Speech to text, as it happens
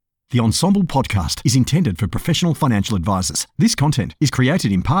The Ensemble podcast is intended for professional financial advisors. This content is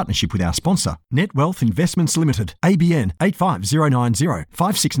created in partnership with our sponsor, Netwealth Investments Limited, ABN 85090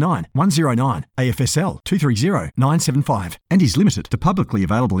 569 109, AFSL 230975, and is limited to publicly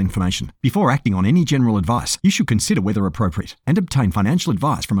available information. Before acting on any general advice, you should consider whether appropriate and obtain financial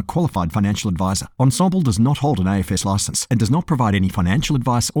advice from a qualified financial advisor. Ensemble does not hold an AFS license and does not provide any financial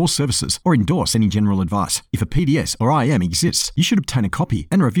advice or services or endorse any general advice. If a PDS or IM exists, you should obtain a copy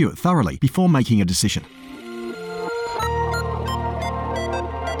and review it thoroughly before making a decision.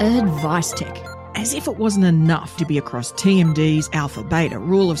 Advice Tech. As if it wasn't enough to be across TMDs, Alpha, Beta,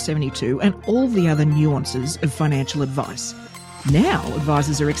 Rule of 72, and all the other nuances of financial advice. Now,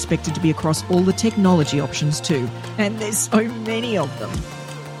 advisors are expected to be across all the technology options too, and there's so many of them.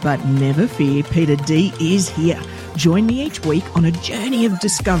 But never fear, Peter D is here. Join me each week on a journey of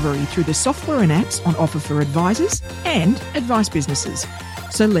discovery through the software and apps on offer for advisors and advice businesses.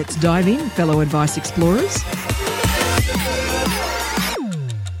 So let's dive in, fellow advice explorers.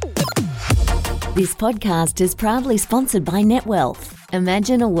 This podcast is proudly sponsored by Netwealth.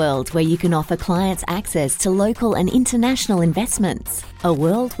 Imagine a world where you can offer clients access to local and international investments. A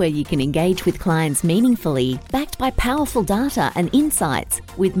world where you can engage with clients meaningfully, backed by powerful data and insights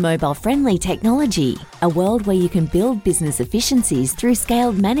with mobile-friendly technology. A world where you can build business efficiencies through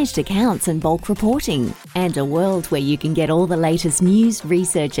scaled managed accounts and bulk reporting. And a world where you can get all the latest news,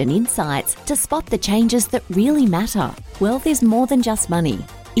 research and insights to spot the changes that really matter. Wealth is more than just money.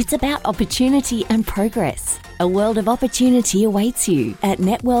 It's about opportunity and progress. A world of opportunity awaits you at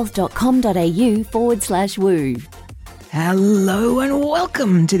netwealth.com.au/woo. Hello and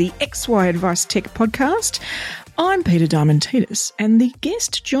welcome to the XY Advice Tech podcast. I'm Peter Diamantidis, and the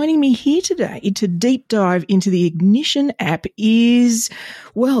guest joining me here today to deep dive into the Ignition app is,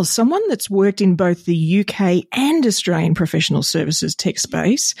 well, someone that's worked in both the UK and Australian professional services tech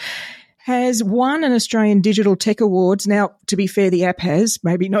space, has won an Australian Digital Tech Awards. Now, to be fair, the app has,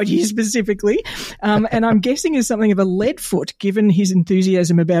 maybe not you specifically, and I'm guessing is something of a lead foot given his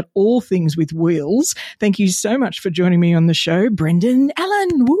enthusiasm about all things with wheels. Thank you so much for joining me on the show, Brendan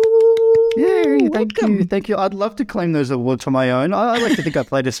Allen. Woo! Yeah, thank you. I'd love to claim those awards for my own. I like to think I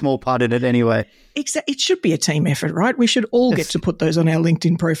played a small part in it anyway. It should be a team effort, right? We should all get to put those on our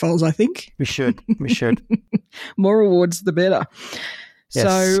LinkedIn profiles, I think. We should. More awards, the better. Yes.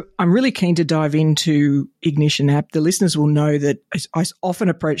 So I'm really keen to dive into Ignition app. The listeners will know that I often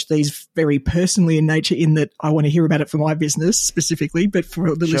approach these very personally in nature, in that I want to hear about it for my business specifically, but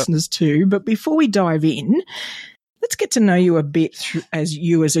for the listeners too. But before we dive in, let's get to know you a bit as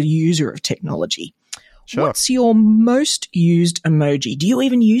a user of technology. Sure. What's your most used emoji? Do you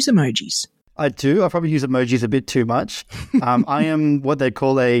even use emojis? I do. I probably use emojis a bit too much. I am what they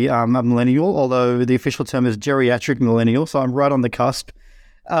call a millennial, although the official term is geriatric millennial, so I'm right on the cusp.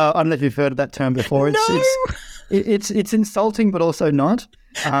 I don't know if you've heard of that term before. It's insulting, but also not,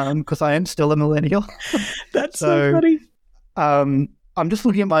 because I am still a millennial. That's so funny. I'm just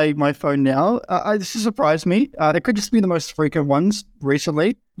looking at my phone now. This has surprised me. It could just be the most frequent ones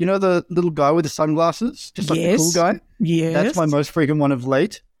recently. You know the little guy with the sunglasses? Just like the cool guy? Yes. That's my most frequent one of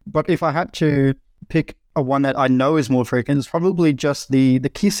late. But if I had to pick a one that I know is more frequent, it's probably just the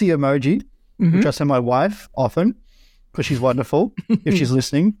kissy emoji, which I send my wife often, because she's wonderful. If she's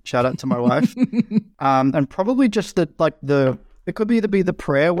listening, shout out to my wife. And probably just it could either be the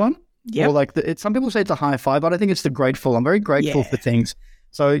prayer one, or some people say it's a high five, but I think it's the grateful. I'm very grateful for things.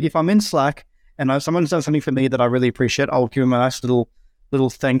 So if I'm in Slack and someone's done something for me that I really appreciate, I'll give them a nice little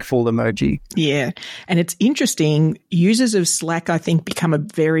thankful emoji. Yeah. And it's interesting. Users of Slack, I think, become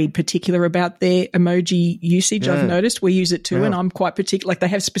very particular about their emoji usage. I've noticed we use it too, and I'm quite particular. Like, they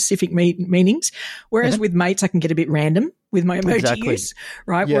have specific meanings. Whereas with mates, I can get a bit random with my emoji use,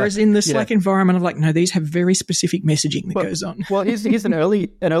 right? Yeah. Whereas in the Slack environment, I'm like, no, these have very specific messaging that goes on. Well, here's an early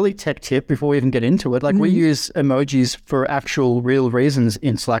tech tip before we even get into it. Like, we use emojis for actual real reasons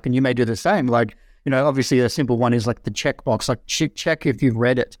in Slack, and you may do the same. Like, obviously a simple one is like the checkbox, like check if you've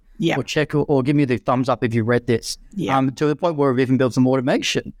read it, or check or give me the thumbs up if you read this. To the point where we've even built some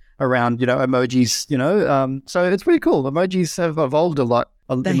automation around, emojis, so it's pretty cool. Emojis have evolved a lot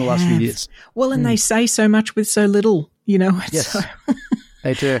in the last few years. Well, and they say so much with so little, Yes.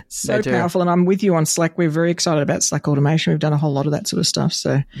 They do. So powerful. And I'm with you on Slack. We're very excited about Slack automation. We've done a whole lot of that sort of stuff.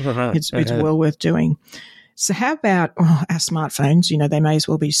 So it's well worth doing. So how about our smartphones? They may as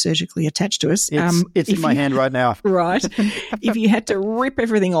well be surgically attached to us. It's in my hand right now. Right. If you had to rip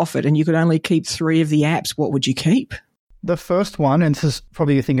everything off it and you could only keep 3 of the apps, what would you keep? The first one, and this is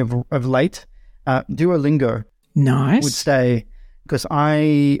probably a thing of late, Duolingo. Nice. Would stay, because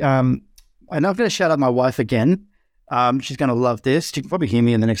and I'm going to shout out my wife again. She's going to love this. She can probably hear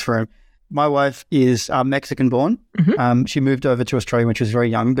me in the next room. My wife is Mexican born. She moved over to Australia when she was very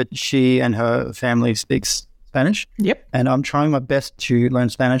young, but she and her family speaks Spanish. Yep. And I'm trying my best to learn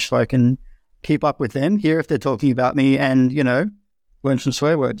Spanish so I can keep up with them, hear if they're talking about me, and, learn some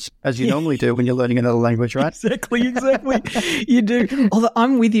swear words, as you normally do when you're learning another language, right? Exactly. You do. Although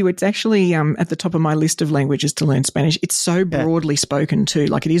I'm with you, it's actually at the top of my list of languages to learn Spanish. It's so broadly spoken too.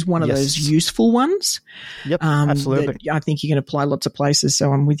 Like it is one of those useful ones. Yep, absolutely. That I think you can apply lots of places.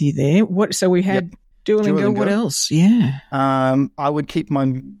 So I'm with you there. So we had Duolingo. What else? Yeah. I would keep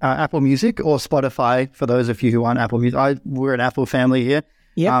my Apple Music or Spotify for those of you who aren't Apple Music. We're an Apple family here.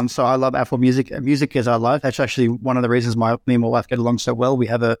 Yep. So I love Apple Music. Music is our life. That's actually one of the reasons me and my wife get along so well. We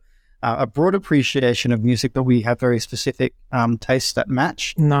have a broad appreciation of music, but we have very specific tastes that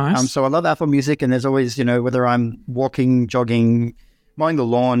match. Nice. So I love Apple Music, and there's always, whether I'm walking, jogging, mowing the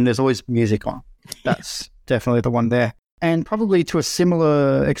lawn, there's always music on. That's definitely the one there. And probably to a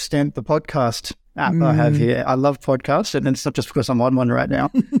similar extent, the podcast app I have here. I love podcasts, and it's not just because I'm on one right now.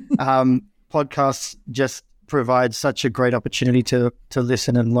 Podcasts just provide such a great opportunity to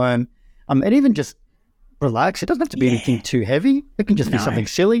listen and learn, and even just relax. It doesn't have to be anything too heavy. It can just be something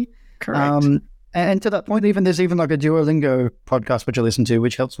silly. Correct. And to that point, there's even like a Duolingo podcast which I listen to,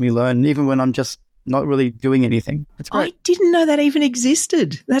 which helps me learn even when I'm just not really doing anything. It's great. I didn't know that even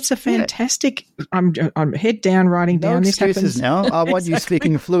existed. That's a fantastic. I'm head down writing down. No excuses now. I want you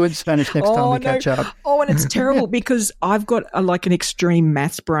speaking fluent Spanish next time we catch up. Oh, and it's terrible because I've got like an extreme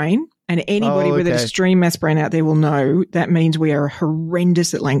maths brain. And anybody with an extreme maths brain out there will know that means we are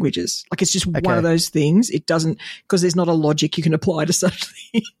horrendous at languages. Like it's just one of those things. It doesn't, because there's not a logic you can apply to such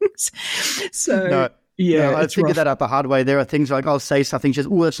things. So, I figured that out the hard way. There are things like I'll say something just,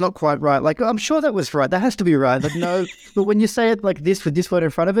 it's not quite right. Like, I'm sure that was right. That has to be right. But no, but when you say it like this with this word in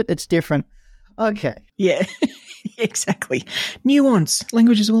front of it, it's different. Okay. Yeah. Exactly. Nuance.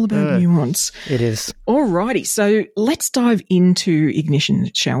 Language is all about nuance. It is. All righty. So let's dive into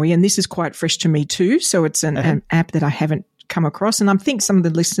Ignition, shall we? And this is quite fresh to me too. So it's an app that I haven't come across, and I think some of the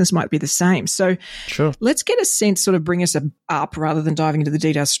listeners might be the same. So let's get a sense, sort of bring us up rather than diving into the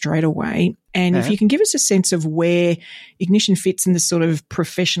details straight away. And if you can give us a sense of where Ignition fits in this sort of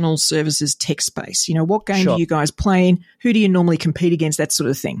professional services tech space. What game do you guys play in? Who do you normally compete against? That sort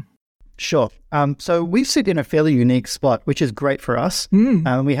of thing. Sure. So we sit in a fairly unique spot, which is great for us.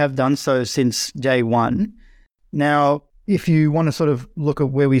 We have done so since day one. Now, if you want to sort of look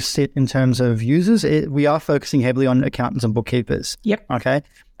at where we sit in terms of users, we are focusing heavily on accountants and bookkeepers. Yep. Okay.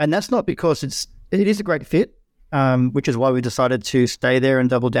 And that's not because it is a great fit, which is why we decided to stay there and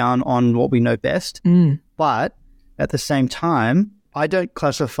double down on what we know best. But at the same time, I don't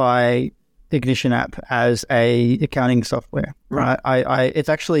classify Ignition app as a accounting software. Right. It's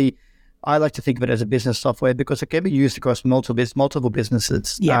actually, I like to think of it as a business software because it can be used across multiple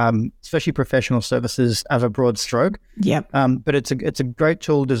businesses, especially professional services as a broad stroke. But it's a great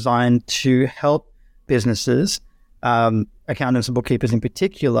tool designed to help businesses, accountants and bookkeepers in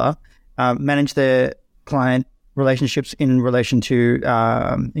particular, manage their client relationships in relation to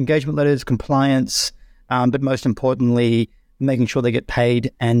engagement letters, compliance, but most importantly, making sure they get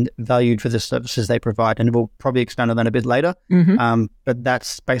paid and valued for the services they provide. And we'll probably expand on that a bit later. But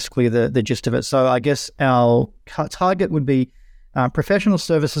that's basically the gist of it. So I guess our target would be professional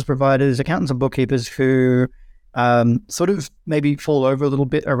services providers, accountants and bookkeepers who sort of maybe fall over a little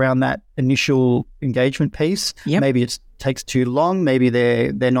bit around that initial engagement piece. Maybe it takes too long. Maybe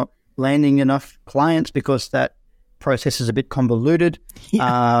they're not landing enough clients because that process is a bit convoluted,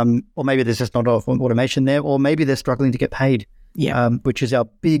 or maybe there's just not automation there, or maybe they're struggling to get paid, which is our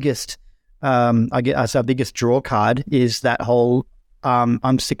biggest, I guess our biggest draw card is that whole,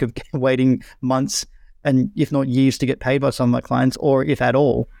 I'm sick of waiting months and if not years to get paid by some of my clients, or if at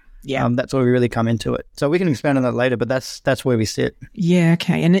all. That's where we really come into it. So we can expand on that later, but that's where we sit. Yeah,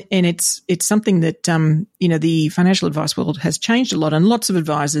 okay. And it's something that, the financial advice world has changed a lot, and lots of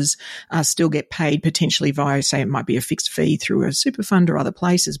advisors still get paid potentially via, say, it might be a fixed fee through a super fund or other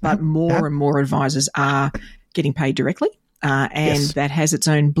places, but more and more advisors are getting paid directly. And that has its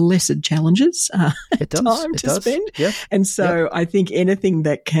own blessed challenges, time to spend. And so I think anything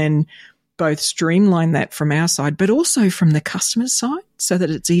that can both streamline that from our side, but also from the customer's side so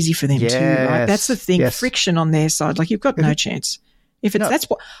that it's easy for them too, right? That's the thing, friction on their side. Like you've got no chance. That's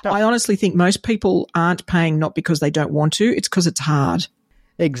what I honestly think most people aren't paying, not because they don't want to, it's because it's hard.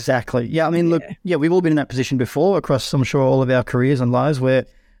 Exactly. Yeah. I mean, look, we've all been in that position before across, I'm sure, all of our careers and lives where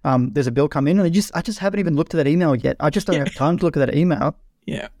there's a bill come in and I just haven't even looked at that email yet. I just don't have time to look at that email.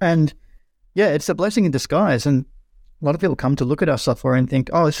 And it's a blessing in disguise. And a lot of people come to look at our software and think,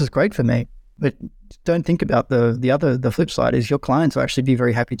 oh, this is great for me. But don't think about the flip side is your clients will actually be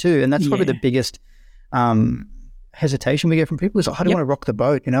very happy too. And that's probably the biggest hesitation we get from people is, I don't want to rock the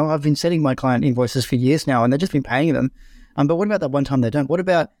boat. I've been sending my client invoices for years now and they've just been paying them. But what about that one time they don't? What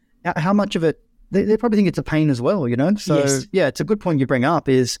about how much of it, they probably think it's a pain as well, So it's a good point you bring up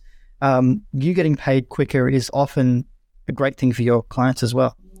is you getting paid quicker is often a great thing for your clients as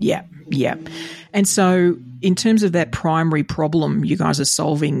well. Yeah. And so in terms of that primary problem you guys are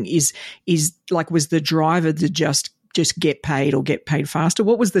solving is like, was the driver to just get paid or get paid faster?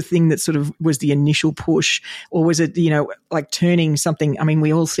 What was the thing that sort of was the initial push? Or was it, like turning something, I mean,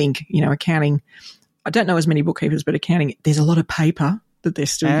 we all think, accounting, I don't know as many bookkeepers, but accounting, there's a lot of paper that they're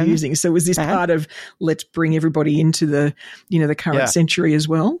still using. So was this part of let's bring everybody into the, the current century as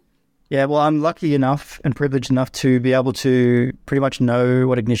well? Yeah, well, I'm lucky enough and privileged enough to be able to pretty much know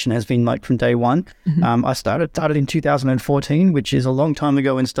what Ignition has been like from day one. Mm-hmm. I started in 2014, which is a long time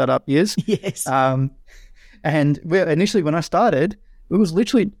ago in startup years. Yes. And initially when I started, it was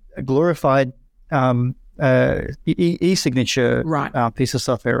literally a glorified e-signature piece of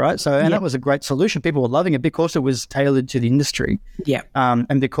software, right? So, and that was a great solution. People were loving it because it was tailored to the industry. Yeah.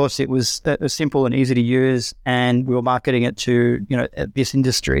 And because it was simple and easy to use, and we were marketing it to, this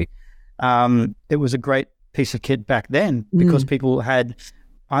industry. It was a great piece of kit back then because people had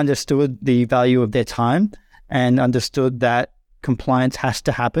understood the value of their time and understood that compliance has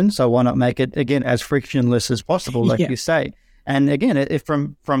to happen. So why not make it, again, as frictionless as possible, like you say. And again,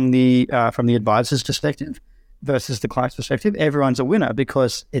 from the advisor's perspective versus the client's perspective, everyone's a winner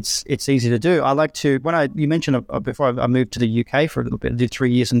because it's easy to do. I like to, you mentioned before I moved to the UK for a little bit, I did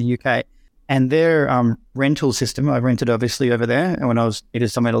 3 years in the UK, and their rental system, I rented obviously over there and when I needed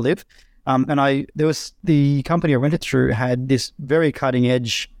somewhere to live. The company I rented through had this very cutting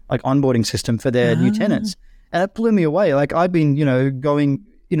edge like onboarding system for their new tenants. And it blew me away. Like I've been, going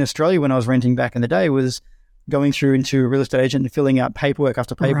in Australia when I was renting back in the day was going through into a real estate agent and filling out paperwork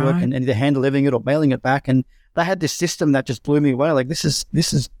after paperwork and either hand-delivering it or mailing it back. And they had this system that just blew me away. Like this is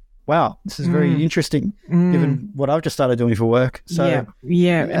wow, this is very interesting given what I've just started doing for work. So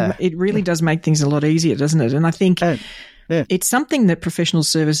yeah. It really does make things a lot easier, doesn't it? And I think it's something that professional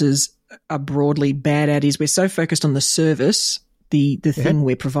services are broadly bad at is we're so focused on the service, the thing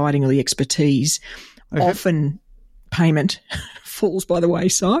we're providing or the expertise. Often payment falls by the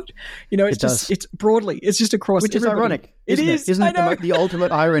wayside. It's broadly, it's just across which everybody. Is ironic. Isn't it the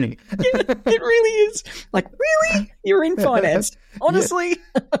ultimate irony? It really is. Like, really? You're in finance. Honestly.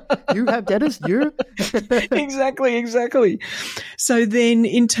 You have debtors? You? Exactly. So then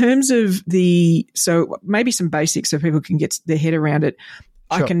in terms of so maybe some basics so people can get their head around it.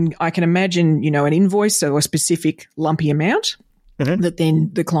 Sure. I can imagine, an invoice, so a specific lumpy amount that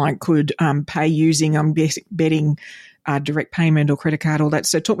then the client could pay using, I'm betting, direct payment or credit card, all that.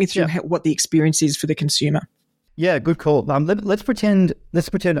 So talk me through what the experience is for the consumer. Yeah, good call. Let's pretend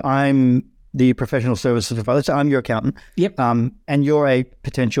I'm the professional services provider. Let's say I'm your accountant. Yep. And you're a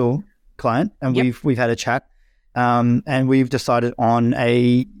potential client, and we've had a chat, and we've decided on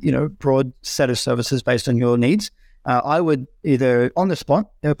a broad set of services based on your needs. I would either on the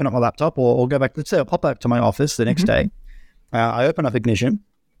spot open up my laptop or go back. Let's say I'll pop back to my office the next day. I open up Ignition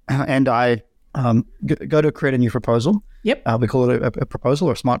and I go to create a new proposal. Yep. We call it a proposal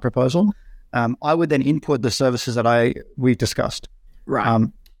or a smart proposal. I would then input the services that we've discussed. Right.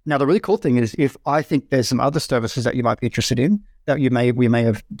 Now, the really cool thing is if I think there's some other services that you might be interested in that we may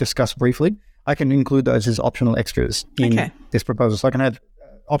have discussed briefly, I can include those as optional extras in this proposal. So I can have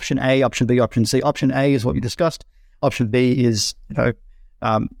option A, option B, option C. Option A is what you discussed. Option B is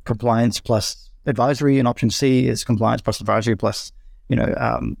compliance plus advisory, and option C is compliance plus advisory plus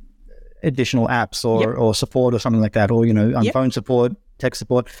additional apps or support or something like that, or phone support, tech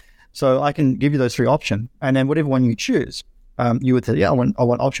support. So I can give you those three options, and then whatever one you choose, you would say, I want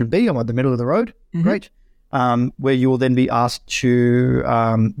option B. I want the middle of the road. Great. Where you will then be asked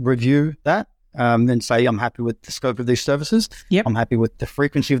to review that. And say, I'm happy with the scope of these services. Yep. I'm happy with the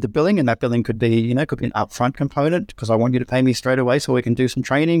frequency of the billing, and that billing could be, could be an upfront component because I want you to pay me straight away so we can do some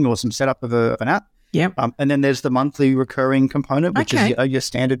training or some setup of an app. Yep. And then there's the monthly recurring component, which is your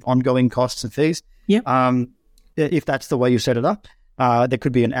standard ongoing costs and fees. Yep. If that's the way you set it up, there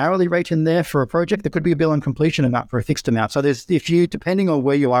could be an hourly rate in there for a project. There could be a bill on completion amount for a fixed amount. So depending on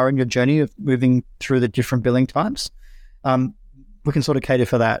where you are in your journey of moving through the different billing types, we can sort of cater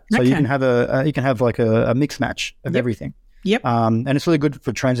for that. So you can have like a mix match of everything. Yep. And it's really good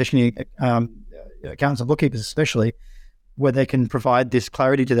for transitioning accountants and bookkeepers, especially where they can provide this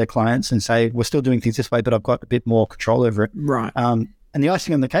clarity to their clients and say, we're still doing things this way, but I've got a bit more control over it. Right. And the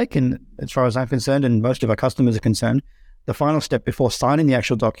icing on the cake, and as far as I'm concerned, and most of our customers are concerned, the final step before signing the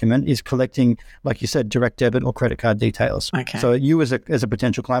actual document is collecting, like you said, direct debit or credit card details. Okay. So you as a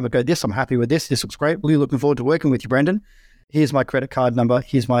potential client would go, this, I'm happy with this. This looks great. Really looking forward to working with you, Brendan. Here's my credit card number.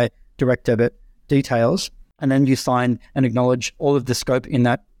 Here's my direct debit details. And then you sign and acknowledge all of the scope in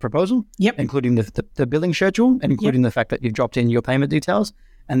that proposal, including the billing schedule and including the fact that you've dropped in your payment details.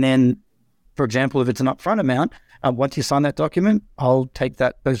 And then, for example, if it's an upfront amount, once you sign that document, I'll take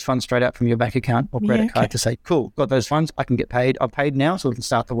those funds straight out from your bank account or credit card to say, cool, got those funds, I can get paid. I've paid now, so we can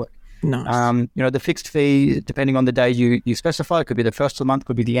start the work. Nice. The fixed fee, depending on the day you specify, could be the first of the month,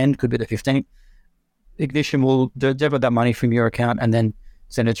 could be the end, could be the 15th. Ignition will debit that money from your account and then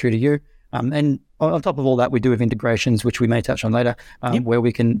send it through to you. And on top of all that, we do have integrations, which we may touch on later, where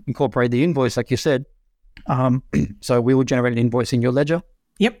we can incorporate the invoice, like you said. So we will generate an invoice in your ledger,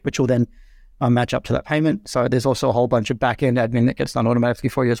 which will then match up to that payment. So there's also a whole bunch of back-end admin that gets done automatically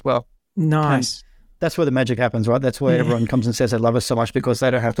for you as well. Nice. And that's where the magic happens, right? That's where everyone comes and says they love us so much because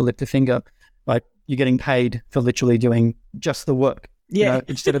they don't have to lift a finger. Like, you're getting paid for literally doing just the work.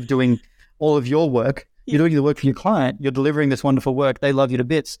 Instead of doing all of your work, you're doing the work for your client. You're delivering this wonderful work. They love you to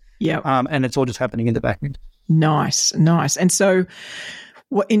bits. And it's all just happening in the back end. Nice. And so,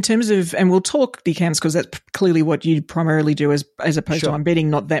 in terms of, and we'll talk the accounts because that's clearly what you primarily do as opposed to, I'm betting,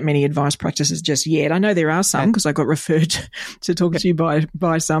 not that many advice practices just yet. I know there are some because I got referred to talk to you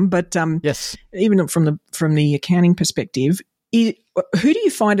by some, but even from the accounting perspective, who do you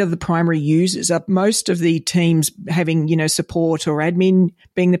find are the primary users? Are most of the teams having, support or admin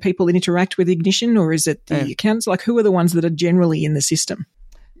being the people that interact with Ignition, or is it the accountants? Like, who are the ones that are generally in the system?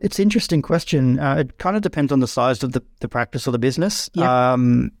 It's an interesting question. It kind of depends on the size of the practice or the business.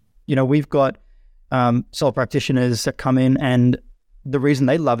 We've got sole practitioners that come in, and the reason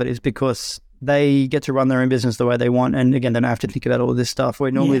they love it is because they get to run their own business the way they want. And again, they don't have to think about all of this stuff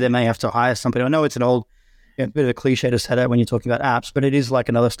where normally they may have to hire somebody. I know it's an old, bit of a cliche to say that when you're talking about apps, but it is like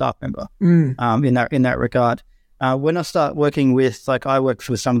another staff member in that regard. When I start working with, I work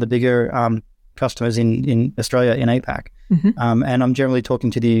with some of the bigger customers in Australia, in APAC, and I'm generally talking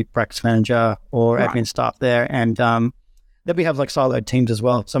to the practice manager or admin staff there, and then we have siloed teams as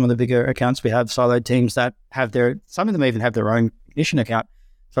well. Some of the bigger accounts, we have siloed teams that have some of them even have their own Ignition account,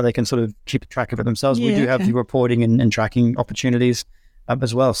 so they can sort of keep track of it themselves. We do have the reporting and tracking opportunities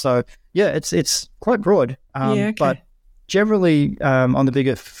as well. So it's quite broad, but generally on the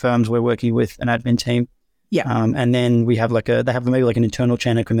bigger firms, we're working with an admin team. And then we have they have maybe an internal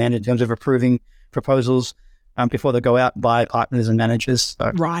chain of command in terms of approving proposals before they go out by partners and managers.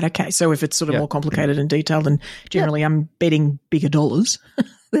 So. Right. Okay. So if it's sort of more complicated and detailed, and generally I'm betting bigger dollars,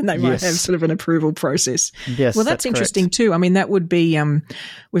 then they might have sort of an approval process. Yes. Well, that's interesting too. I mean, that would be,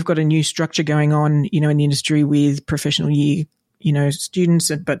 we've got a new structure going on, in the industry with professional year, students,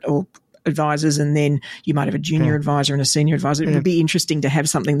 or advisors, and then you might have a junior advisor and a senior advisor. It would be interesting to have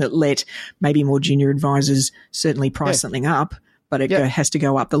something that let maybe more junior advisors certainly price something up, but it has to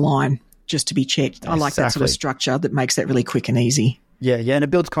go up the line just to be checked. I like that sort of structure that makes that really quick and easy. And it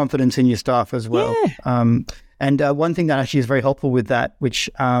builds confidence in your staff as well. And one thing that actually is very helpful with that, which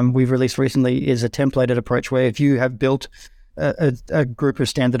we've released recently, is a templated approach where if you have built a group of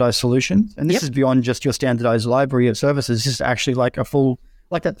standardized solutions, and this is beyond just your standardized library of services, this is actually like a full,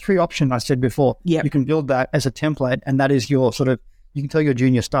 like that 3 option I said before. You can build that as a template, and that is your sort of, you can tell your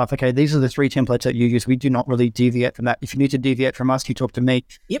junior staff, okay, these are the 3 templates that you use. We do not really deviate from that. If you need to deviate from us, you talk to me,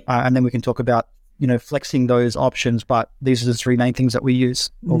 and then we can talk about, flexing those options. But these are the 3 main things that we use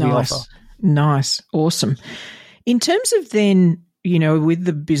or we offer. Nice. Awesome. In terms of then, with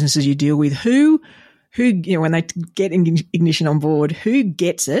the businesses you deal with, who when they get Ignition on board, who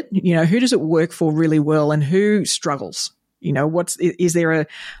gets it? Who does it work for really well, and who struggles? Is there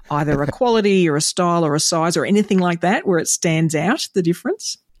either a quality or a style or a size or anything like that where it stands out, the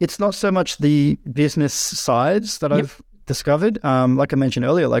difference? It's not so much the business sides that I've discovered. Like I mentioned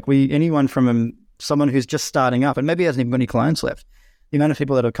earlier, anyone from someone who's just starting up and maybe hasn't even got any clients left, the amount of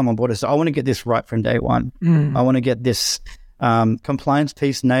people that have come on board and say, I want to get this right from day one. I want to get this compliance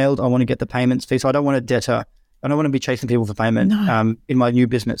piece nailed. I want to get the payments piece. I don't want a debtor. I don't want to be chasing people for payment in my new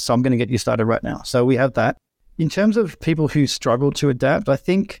business. So I'm going to get you started right now. So we have that. In terms of people who struggle to adapt, I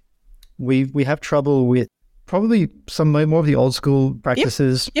think we have trouble with probably some more of the old school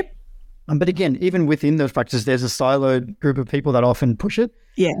practices. But again, even within those practices, there's a siloed group of people that often push it.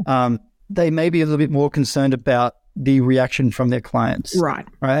 They may be a little bit more concerned about the reaction from their clients. Right.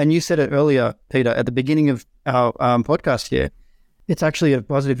 And you said it earlier, Peter, at the beginning of our podcast here. It's actually a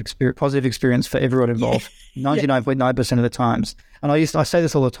positive experience for everyone involved, 99.9% of the times. And I say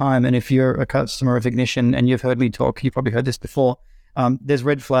this all the time, and if you're a customer of Ignition and you've heard me talk, you've probably heard this before, there's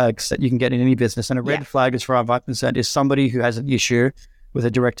red flags that you can get in any business. And a red flag, as far as I'm concerned, is somebody who has an issue with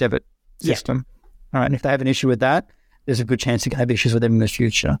a direct debit system. All right. And if they have an issue with that, there's a good chance you can have issues with them in the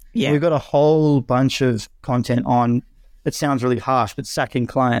future. Yeah. We've got a whole bunch of content on, it sounds really harsh, but sacking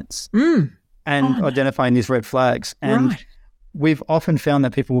clients and identifying these red flags. And we've often found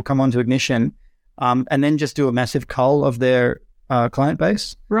that people will come onto Ignition and then just do a massive cull of their client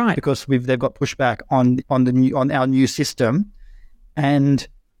base, right? Because they've got pushback on our new system, and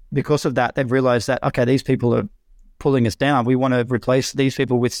because of that, they've realised that these people are pulling us down. We want to replace these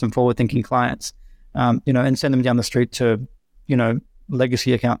people with some forward-thinking clients, and send them down the street to,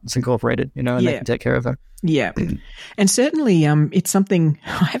 Legacy Accountants Incorporated, and they can take care of them. Yeah, and certainly, it's something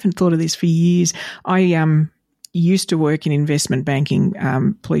I haven't thought of this for years. I used to work in investment banking.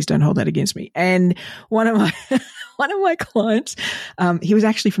 Please don't hold that against me. And one of my clients, he was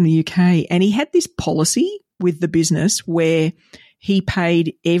actually from the UK, and he had this policy with the business where he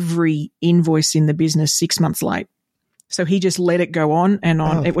paid every invoice in the business 6 months late. So he just let it go on and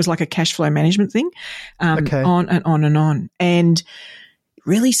on. It was like a cash flow management thing, on and on and on. And it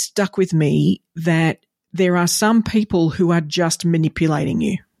really stuck with me that there are some people who are just manipulating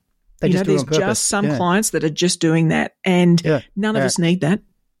you. There's just some clients that are just doing that, and none of us need that.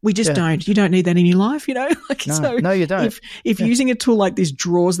 We just don't. You don't need that in your life, No, you don't. If using a tool like this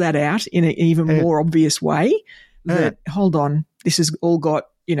draws that out in an even more obvious way, that hold on, this has all got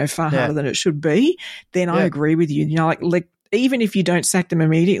far harder than it should be, then I agree with you. Like even if you don't sack them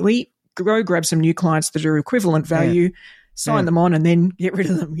immediately, go grab some new clients that are equivalent value. Sign them on and then get rid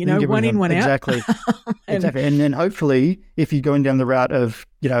of them, one in, one out. Exactly. Exactly. And then hopefully if you're going down the route of,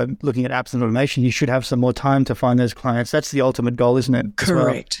 looking at apps and automation, you should have some more time to find those clients. That's the ultimate goal, isn't it?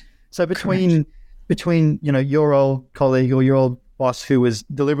 Correct. So between, your old colleague or your old boss who was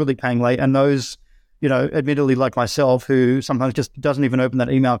deliberately paying late and those, admittedly like myself, who sometimes just doesn't even open that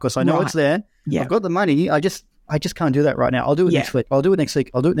email because I know it's there. Yeah. I've got the money. I just can't do that right now. I'll do it next week. I'll do it next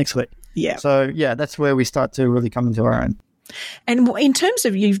week. I'll do it next week. Yeah. So, that's where we start to really come into our own. And in terms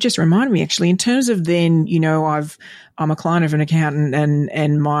of, you've just reminded me actually, in terms of then, I'm a client of an accountant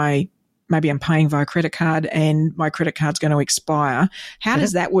and maybe I'm paying via credit card and my credit card's going to expire. How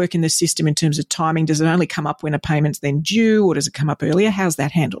does that work in the system in terms of timing? Does it only come up when a payment's then due, or does it come up earlier? How's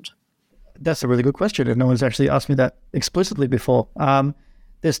that handled? That's a really good question, and no one's actually asked me that explicitly before.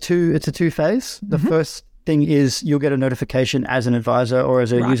 It's a two-phase. The first thing is you'll get a notification as an advisor or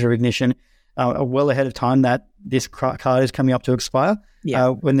as a user of Ignition well ahead of time that this card is coming up to expire.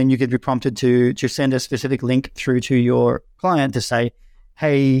 When then you could be prompted to send a specific link through to your client to say,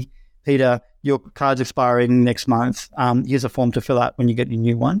 hey, Peter, your card's expiring next month. Here's a form to fill out when you get your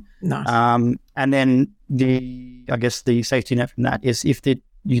new one. Nice. And then the safety net from that is if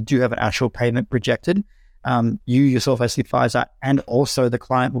you do have an actual payment rejected, you yourself as the advisor and also the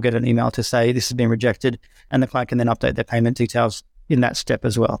client will get an email to say this has been rejected, and the client can then update their payment details in that step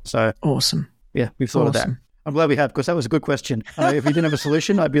as well. So awesome. Yeah, we've thought of that. I'm glad we have, because that was a good question. If we didn't have a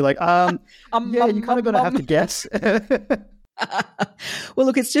solution, I'd be like, you kind of got to have to guess. Well,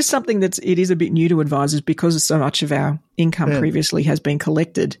 look, it's just something it is a bit new to advisors because so much of our income previously has been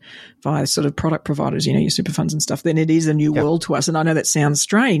collected via sort of product providers, your super funds and stuff. Then it is a new world to us. And I know that sounds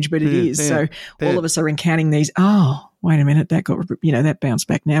strange, but it is. So all of us are encountering these, wait a minute, that got, that bounced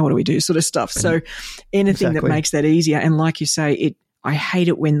back now. What do we do? Sort of stuff. So anything that makes that easier. And like you say, I hate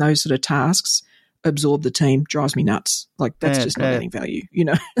it when those sort of tasks absorb the team. Drives me nuts. Like that's just not adding value.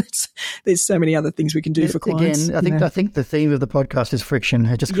 There's so many other things we can do for clients. Again, I think the theme of the podcast is friction.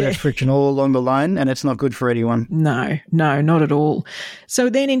 It just creates friction all along the line, and it's not good for anyone. No, not at all. So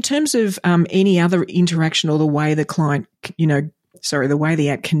then, in terms of any other interaction or the way the client, the way the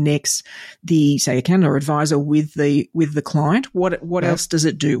app connects the, say, accountant or advisor with the client, what else does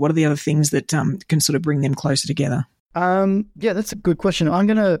it do? What are the other things that can sort of bring them closer together? That's a good question. I'm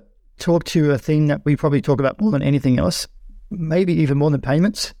going to talk to a thing that we probably talk about more than anything else, maybe even more than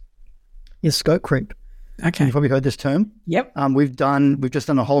payments, is scope creep. Okay. You've probably heard this term. Yep. We've just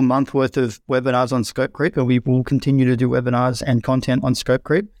done a whole month worth of webinars on scope creep, and we will continue to do webinars and content on scope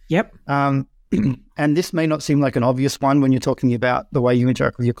creep. Yep. And this may not seem like an obvious one when you're talking about the way you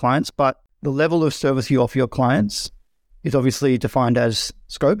interact with your clients, but the level of service you offer your clients is obviously defined as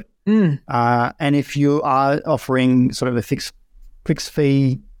scope. And if you are offering sort of a fixed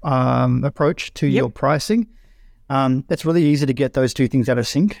fee approach to your pricing, it's really easy to get those two things out of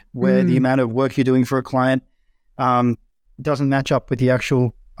sync, where the amount of work you're doing for a client doesn't match up with the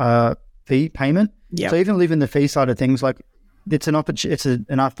actual fee payment. Yep. So even leaving the fee side of things, like it's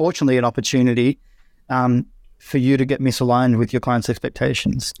unfortunately an opportunity for you to get misaligned with your client's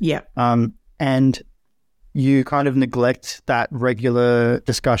expectations. Yeah. And you kind of neglect that regular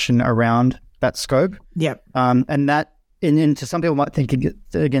discussion around that scope. Yep. And that, and to some people might think,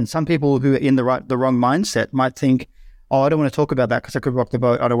 again, some people who are in the wrong mindset might think, oh, I don't want to talk about that because I could rock the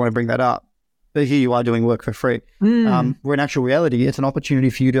boat. I don't want to bring that up. But here you are doing work for free. Where in actual reality, it's an opportunity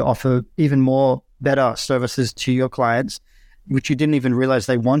for you to offer even more better services to your clients, which you didn't even realize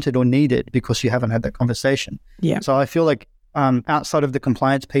they wanted or needed because you haven't had that conversation. Yeah. So I feel like outside of the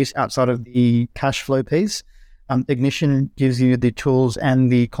compliance piece, outside of the cash flow piece, Ignition gives you the tools and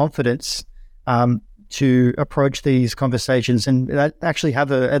the confidence to approach these conversations and actually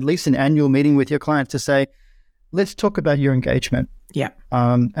have at least an annual meeting with your clients to say, let's talk about your engagement. Yeah.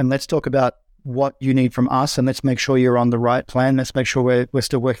 And let's talk about what you need from us, and let's make sure you're on the right plan. Let's make sure we're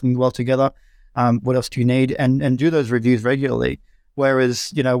still working well together. What else do you need? And do those reviews regularly.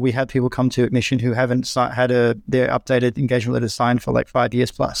 Whereas, we have people come to Ignition who haven't had their updated engagement letter signed for like 5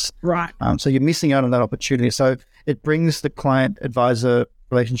 years plus. Right. So you're missing out on that opportunity. So it brings the client-advisor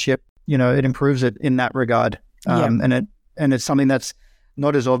relationship, it improves it in that regard. And it's something that's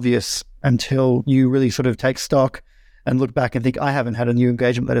not as obvious until you really sort of take stock and look back and think, I haven't had a new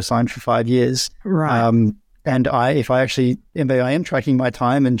engagement letter signed for 5 years. Right. And if I am tracking my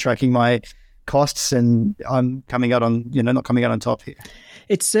time and tracking my costs, and I'm coming out on, not coming out on top here.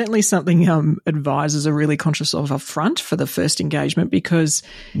 It's certainly something advisors are really conscious of up front for the first engagement, because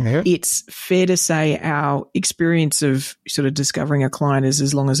it's fair to say our experience of sort of discovering a client is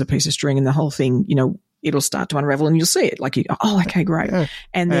as long as a piece of string, and the whole thing, it'll start to unravel and you'll see it. Like, okay, great. Yeah.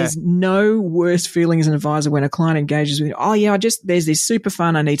 And there's no worse feeling as an advisor when a client engages with, there's this super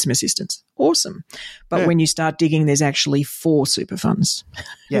fund, I need some assistance. Awesome. But when you start digging, there's actually 4 super funds.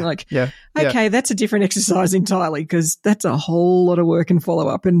 You're like, okay, that's a different exercise entirely, because that's a whole lot of work and follow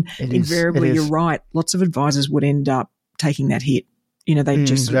up. And invariably, you're right. Lots of advisors would end up taking that hit. They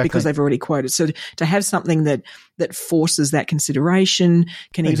just, because they've already quoted. So to have something that forces that consideration,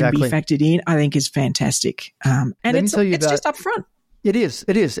 can even be factored in, I think is fantastic. And it's just upfront. It is.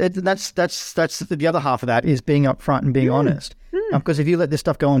 That's the other half of that, is being upfront and being honest. Because if you let this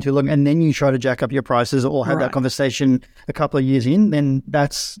stuff go on too long and then you try to jack up your prices or have that conversation a couple of years in, then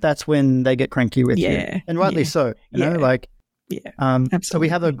that's when they get cranky with you. And rightly so. Absolutely. So we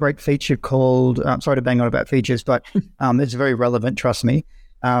have a great feature called, sorry to bang on about features, but it's very relevant, trust me.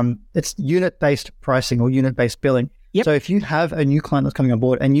 It's unit-based pricing or unit-based billing. Yep. So if you have a new client that's coming on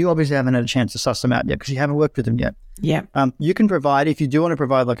board and you obviously haven't had a chance to suss them out yet because you haven't worked with them yet, you can provide, if you do want to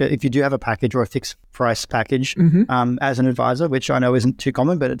provide, if you do have a package or a fixed price package as an advisor, which I know isn't too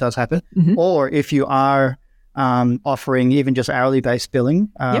common, but it does happen, or if you are offering even just hourly-based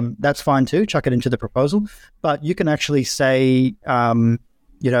billing, that's fine too. Chuck it into the proposal. But you can actually say,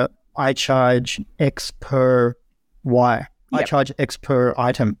 I charge X per Y. I charge X per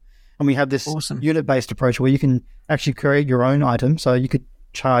item. And we have this unit-based approach where you can actually create your own item. So you could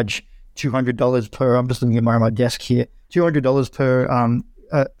charge $200 per, I'm just looking at my desk here, $200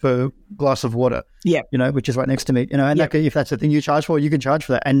 per glass of water, which is right next to me, and if that's the thing you charge for, you can charge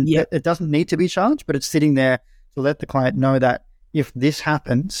for that. And it doesn't need to be charged, but it's sitting there to let the client know that if this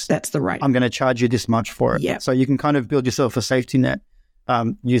happens, that's the rate. I'm going to charge you this much for it. So you can kind of build yourself a safety net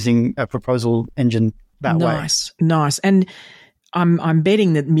using a proposal engine that way. Nice. And I'm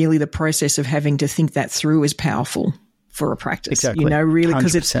betting that merely the process of having to think that through is powerful for a practice, exactly. Really,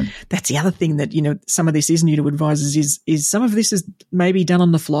 because that's the other thing that, some of this is new to advisors is some of this is maybe done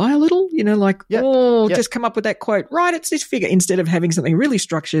on the fly a little, just come up with that quote, right, it's this figure, instead of having something really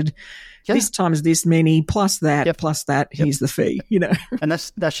structured, this times this many, plus that, plus that, here's the fee, And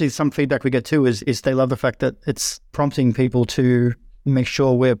that's actually some feedback we get too, is they love the fact that it's prompting people to make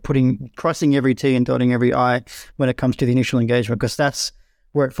sure we're crossing every T and dotting every I when it comes to the initial engagement, because that's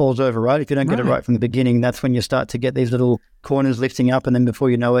where it falls over, right? If you don't get it right from the beginning, that's when you start to get these little corners lifting up, and then before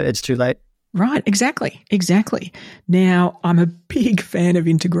you know it, it's too late. Right, exactly. Now, I'm a big fan of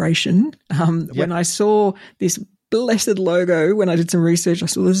integration. When I saw this blessed logo, when I did some research, I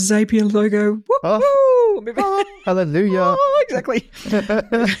saw the Zapier logo. Hallelujah. Exactly.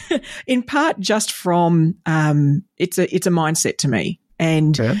 In part just from, it's a mindset to me.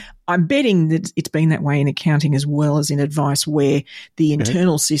 And I'm betting that it's been that way in accounting as well as in advice, where the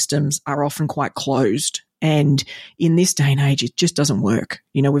internal systems are often quite closed. And in this day and age, it just doesn't work.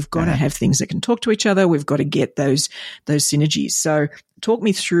 We've got to have things that can talk to each other. We've got to get those synergies. So talk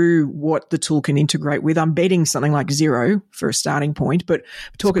me through what the tool can integrate with. I'm betting something like Xero for a starting point, but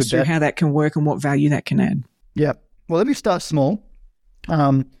talk us through how that can work and what value that can add. Yeah. Well, let me start small.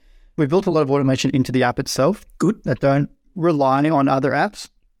 We've built a lot of automation into the app itself. Good. That don't rely on other apps.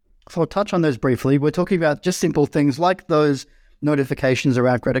 So I'll touch on those briefly. We're talking about just simple things like those notifications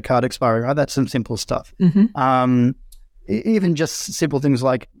around credit card expiry, right? That's some simple stuff. Even just simple things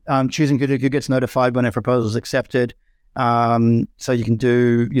like choosing who gets notified when a proposal is accepted, so you can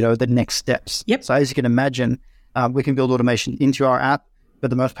do, the next steps. Yep. So as you can imagine, we can build automation into our app, but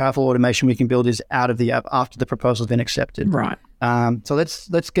the most powerful automation we can build is out of the app after the proposal's been accepted. Right. So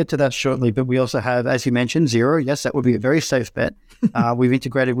let's get to that shortly. But we also have, as you mentioned, Xero. Yes, that would be a very safe bet. We've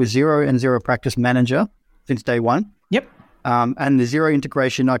integrated with Xero and Xero Practice Manager since day one. Yep. And the Xero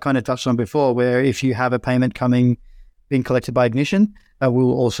integration I kind of touched on before, where if you have a payment being collected by Ignition,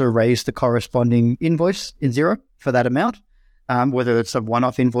 we'll also raise the corresponding invoice in Xero for that amount, whether it's a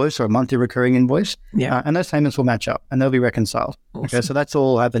one-off invoice or a monthly recurring invoice. Yeah. And those payments will match up and they'll be reconciled. Awesome. Okay, so that's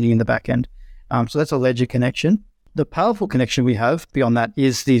all happening in the back end. So that's a Ledger connection. The powerful connection we have beyond that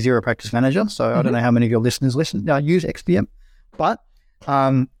is the Xero Practice Manager. So I don't know how many of your listeners use XPM, but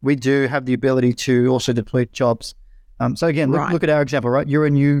we do have the ability to also deploy jobs. So again, look at our example, right?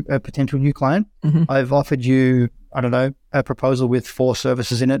 You're a potential new client. I've offered you, a proposal with 4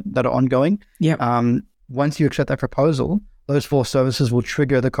 services in it that are ongoing. Yeah. Once you accept that proposal, those 4 services will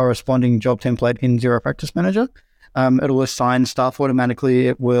trigger the corresponding job template in Xero Practice Manager. It'll assign staff automatically.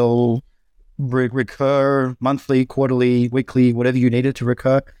 It will recur monthly, quarterly, weekly, whatever you need it to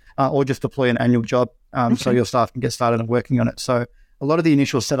recur, or just deploy an annual job so your staff can get started and working on it. So a lot of the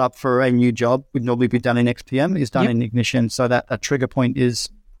initial setup for a new job would normally be done in XPM, is done in Ignition, so that a trigger point is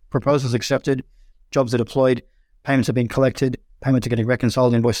proposals accepted, jobs are deployed, payments are being collected, payments are getting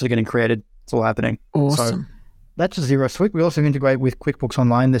reconciled, invoices are getting created. It's all happening. Awesome. So that's a Xero Suite. We also integrate with QuickBooks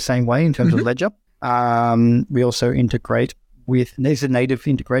Online the same way in terms of Ledger. We also integrate with, these are native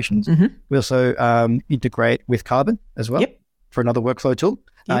integrations. We also integrate with Carbon as well for another workflow tool.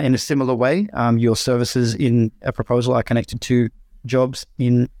 In a similar way, your services in a proposal are connected to jobs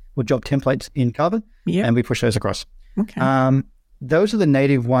job templates in Carbon, and we push those across. Okay. Those are the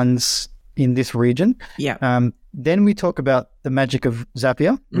native ones in this region. Then we talk about the magic of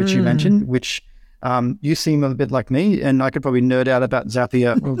Zapier, which you mentioned, which you seem a bit like me, and I could probably nerd out about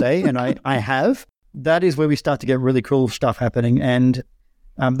Zapier all day, and I have. That is where we start to get really cool stuff happening. And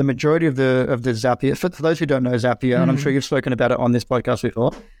the majority of the Zapier, for those who don't know Zapier, and I'm sure you've spoken about it on this podcast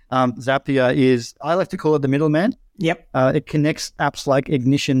before, Zapier is, I like to call it the middleman. It connects apps like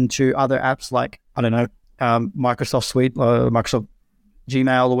Ignition to other apps like, Microsoft Suite or Microsoft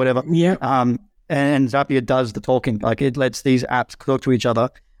Gmail or whatever. And Zapier does the talking. Like, it lets these apps talk to each other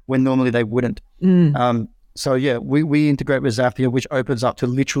when normally they wouldn't. So we integrate with Zapier, which opens up to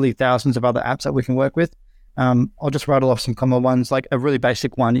literally thousands of other apps that we can work with. I'll just rattle off some common ones. Like a really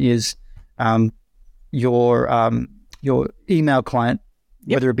basic one is your email client,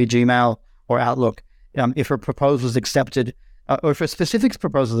 whether it be Gmail or Outlook. If a proposal is accepted, or if a specific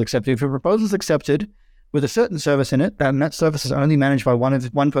proposal is accepted, if a proposal is accepted with a certain service in it, and that service is only managed by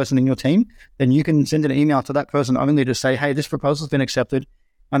one person in your team, then you can send an email to that person only to say, hey, this proposal's been accepted,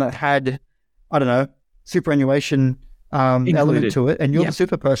 and it had, superannuation element to it, and you're the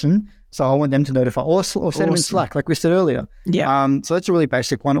super person, so I want them to notify, or send them in Slack, like we said earlier. So that's a really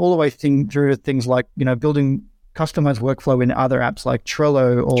basic one, all the way through things like, building customized workflow in other apps like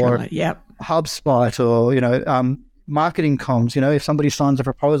Trello or HubSpot or, marketing comms. If somebody signs a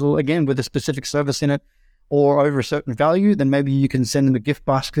proposal, again, with a specific service in it or over a certain value, then maybe you can send them a gift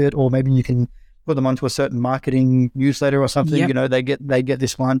basket, or maybe you can put them onto a certain marketing newsletter or something. They get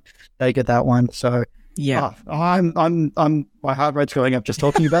this one, they get that one. So I'm my heart rate's going up just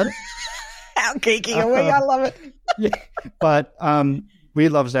talking about it. How geeky are we? I love it. But we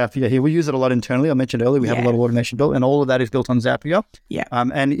love Zapier here. We use it a lot internally. I mentioned earlier we have a lot of automation built, and all of that is built on Zapier.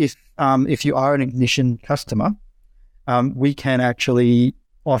 And if you are an Ignition customer, we can actually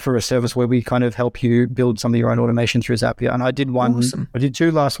offer a service where we kind of help you build some of your own automation through Zapier. And I did one. Awesome. I did 2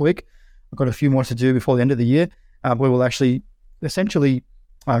 last week. I've got a few more to do before the end of the year, where we'll actually essentially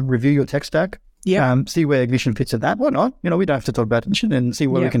review your tech stack, see where Ignition fits in that or not. We don't have to talk about Ignition, and see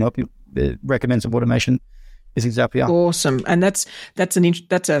where we can help you recommend some automation is Zapier. Awesome. And that's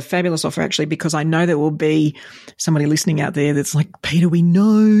a fabulous offer, actually, because I know there will be somebody listening out there that's like, Peter, we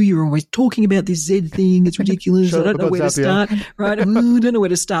know you're always talking about this Z thing. It's ridiculous. I don't know where to start. Right? I don't know where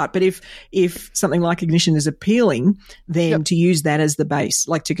to start. But if something like Ignition is appealing, then to use that as the base,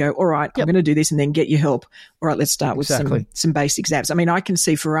 like to go, all right, I'm going to do this, and then get your help. All right, let's start with some basic apps. I mean, I can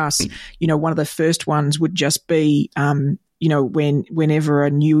see for us, one of the first ones would just be whenever a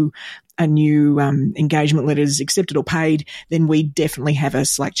new engagement letter is accepted or paid, then we definitely have a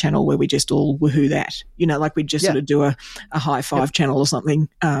Slack channel where we just all woohoo that, like we just sort of do a high five channel or something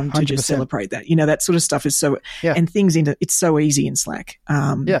to just celebrate that. That sort of stuff is so, and it's so easy in Slack.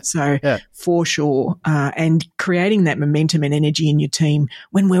 For sure. And creating that momentum and energy in your team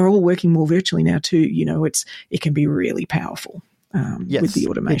when we're all working more virtually now too, it can be really powerful. With the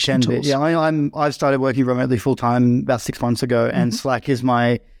automation tools. Yeah, I've started working remotely full time about 6 months ago, and Slack is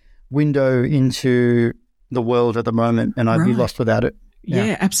my window into the world at the moment, and I'd be lost without it.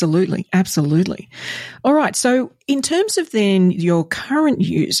 Yeah, absolutely. All right. So in terms of then your current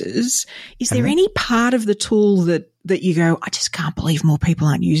users, is there any part of the tool that you go, I just can't believe more people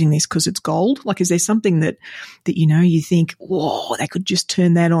aren't using this because it's gold? Like, is there something that you think, whoa, they could just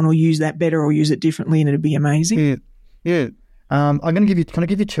turn that on or use that better or use it differently and it'd be amazing? Yeah. I'm going to give you, can I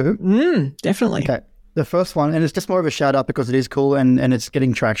give you two? Definitely. Okay. The first one, and it's just more of a shout out because it is cool and it's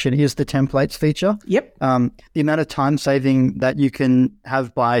getting traction, is the templates feature. Yep. The amount of time saving that you can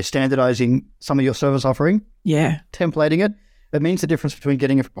have by standardizing some of your service offering. Yeah. Templating it means the difference between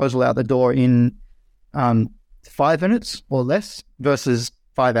getting a proposal out the door in 5 minutes or less versus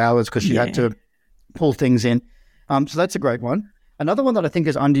 5 hours because you had to pull things in. So that's a great one. Another one that I think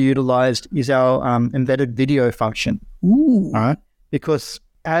is underutilized is our embedded video function. Ooh. All right. Because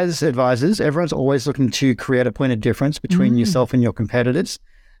as advisors, everyone's always looking to create a point of difference between yourself and your competitors,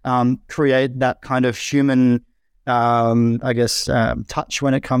 create that kind of human, touch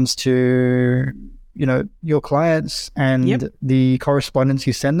when it comes to, your clients and the correspondence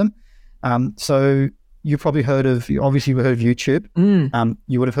you send them. So you probably heard of YouTube.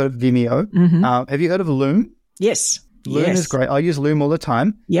 You would have heard of Vimeo. Have you heard of Loom? Yes. Loom is great. I use Loom all the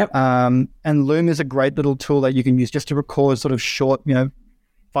time. Yep. And Loom is a great little tool that you can use just to record sort of short,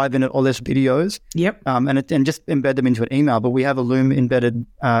 5-minute or less videos. Yep. And just embed them into an email. But we have a Loom embedded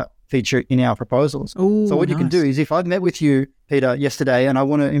feature in our proposals. Ooh, so what you can do is if I've met with you, Peter, yesterday, and I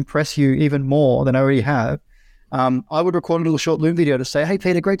want to impress you even more than I already have, I would record a little short Loom video to say, hey,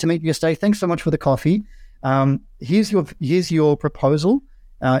 Peter, great to meet you yesterday. Thanks so much for the coffee. Here's your proposal.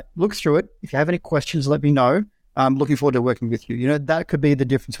 Look through it. If you have any questions, let me know. I'm looking forward to working with you. That could be the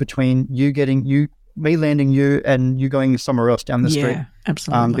difference between me landing you and you going somewhere else down the street. Yeah,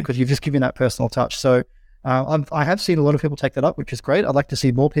 absolutely. Because you've just given that personal touch. So I have seen a lot of people take that up, which is great. I'd like to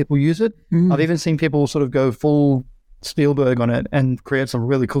see more people use it. I've even seen people sort of go full Spielberg on it and create some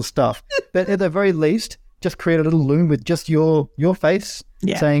really cool stuff. But at the very least, just create a little Loom with just your face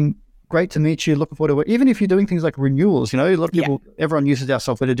saying, great to meet you, looking forward to it. Even if you're doing things like renewals, a lot of people, everyone uses our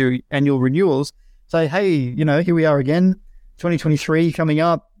software to do annual renewals. Say, hey, here we are again, 2023 coming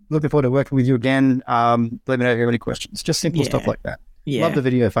up. Looking forward to working with you again. Let me know if you have any questions. Just simple stuff like that. Yeah. Love the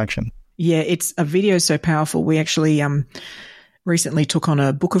video function. Yeah, a video is so powerful. We actually recently took on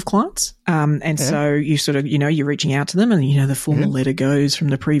a book of clients. So you sort of, you're reaching out to them and, the formal letter goes from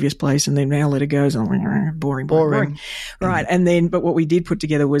the previous place and then our letter goes and boring. Right. And then, but what we did put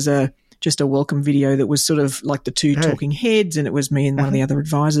together was just a welcome video that was sort of like the two talking heads, and it was me and one of the other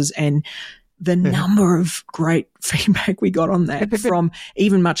advisors, and the number of great feedback we got on that from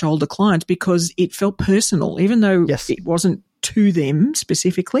even much older clients, because it felt personal, even though it wasn't to them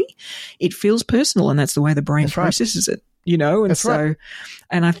specifically, it feels personal, and that's the way the brain processes it,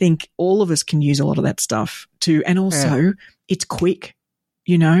 and I think all of us can use a lot of that stuff too. And also it's quick,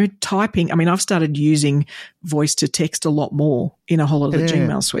 typing. I mean, I've started using voice to text a lot more in a whole lot of the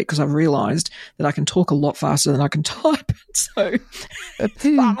Gmail suite because I've realized that I can talk a lot faster than I can type. So it's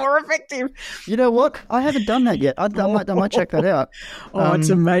far more effective. You know what? I haven't done that yet. I might check that out. It's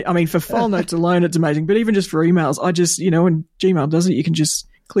amazing. I mean, for file notes alone, it's amazing. But even just for emails, I just, when Gmail does it, you can just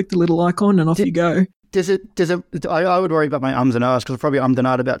click the little icon and off you go. Does it, I would worry about my ums and ahs because I've probably ummed and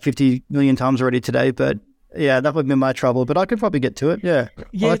ahed about 50 million times already today, but yeah, that would be my trouble, but I could probably get to it. Yeah,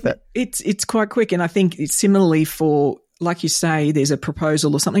 I like that. It's quite quick, and I think it's similarly for, like you say, there's a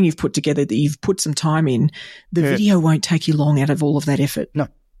proposal or something you've put together that you've put some time in. The video won't take you long out of all of that effort. No,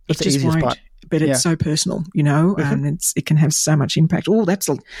 it just won't. Part. But it's so personal, and it can have so much impact. Oh, that's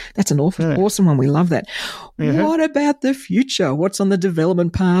an awesome one. We love that. What about the future? What's on the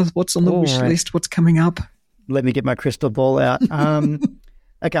development path? What's on the wish list? What's coming up? Let me get my crystal ball out.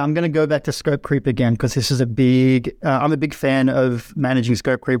 Okay, I'm going to go back to scope creep again because this is I'm a big fan of managing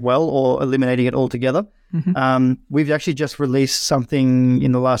scope creep well or eliminating it altogether. We've actually just released something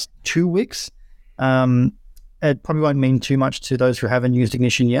in the last 2 weeks. It probably won't mean too much to those who haven't used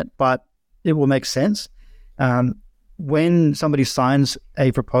Ignition yet, but it will make sense. When somebody signs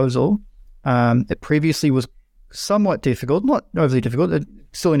a proposal, it previously was somewhat difficult, not overly difficult. It's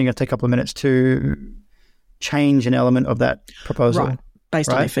still only going to take a couple of minutes to change an element of that proposal. Right. Based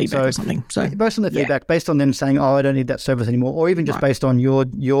on their feedback or something. So based on their feedback, based on them saying, I don't need that service anymore, or even just based on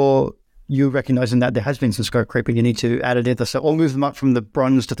you recognizing that there has been some scope creep and you need to add it in, or move them up from the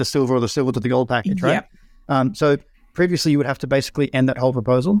bronze to the silver or the silver to the gold package, right? So previously you would have to basically end that whole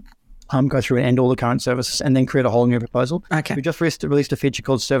proposal, go through and end all the current services and then create a whole new proposal. Okay. We just released a feature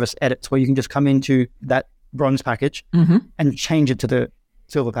called Service Edits where you can just come into that bronze package and change it to the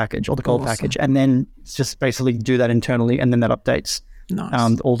silver package or the gold package, and then just basically do that internally, and then that updates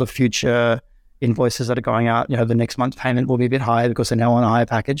all the future invoices that are going out. The next month's payment will be a bit higher because they're now on a higher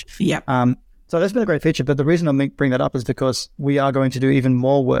package. So that's been a great feature, but the reason I bring that up is because we are going to do even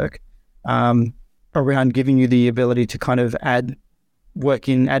more work around giving you the ability to kind of add work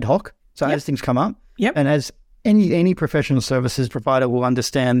in ad hoc. So as things come up, and as any professional services provider will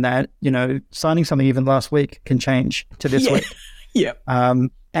understand that, signing something even last week can change to this week.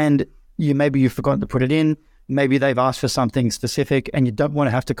 And maybe you've forgotten to put it in. Maybe they've asked for something specific and you don't want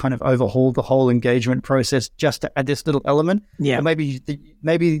to have to kind of overhaul the whole engagement process just to add this little element. Or maybe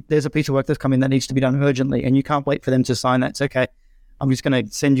there's a piece of work that's come in that needs to be done urgently and you can't wait for them to sign that. It's okay. I'm just going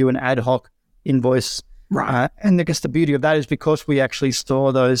to send you an ad hoc invoice. And I guess the beauty of that is because we actually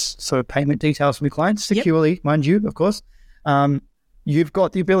store those sort of payment details from your clients securely, mind you, of course. You've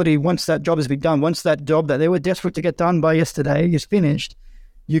got the ability, once that job has been done, once that job that they were desperate to get done by yesterday is finished,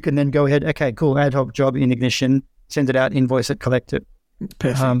 you can then go ahead, okay, cool, ad hoc job in Ignition, send it out, invoice it, collect it.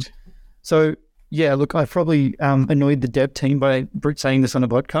 Perfect. So, yeah, look, I probably annoyed the dev team by saying this on a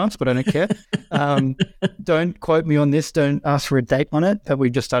podcast, but I don't care. Don't quote me on this. Don't ask for a date on it. But we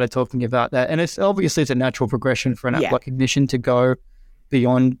just started talking about that. And it's obviously a natural progression for an app like Ignition to go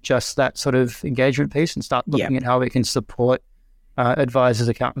beyond just that sort of engagement piece and start looking at how we can support advisors,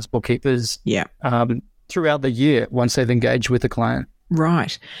 accountants, bookkeepers throughout the year once they've engaged with the client.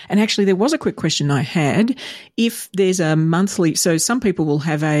 Right. And actually, there was a quick question I had. If there's a monthly, so some people will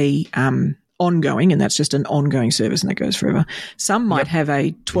have a ongoing, and that's just an ongoing service and that goes forever. Some might have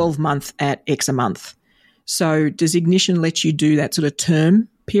a 12-month at X a month. So does Ignition let you do that sort of term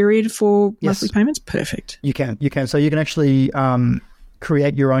period for monthly payments? Perfect. You can. So you can actually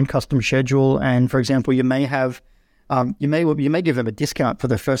create your own custom schedule. And for example, you may have you may give them a discount for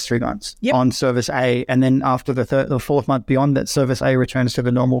the first 3 months on service A, and then after the fourth month beyond that, service A returns to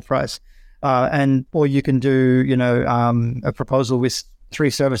the normal price. Or you can do a proposal with 3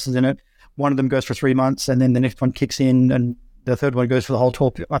 services in it. One of them goes for 3 months, and then the next one kicks in, and the third one goes for the whole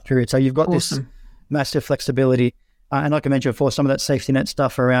 12-month period. So you've got this massive flexibility. And like I mentioned before, some of that safety net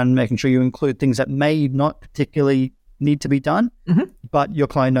stuff around making sure you include things that may not particularly need to be done, but your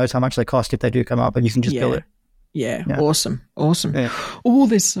client knows how much they cost if they do come up, and you can just bill it. Yeah. Awesome. Yeah. Oh,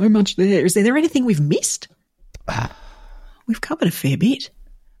 there's so much there. Is there anything we've missed? We've covered a fair bit.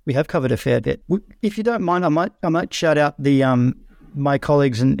 We have covered a fair bit. If you don't mind, I might shout out the my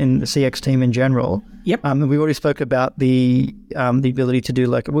colleagues in the CX team in general. We already spoke about the ability to do,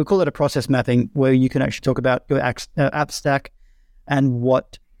 like, we call it a process mapping, where you can actually talk about your app stack and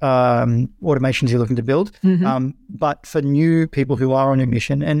what automations you're looking to build. But for new people who are on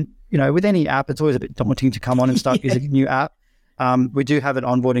Ignition, and with any app, it's always a bit daunting to come on and start using a new app. We do have an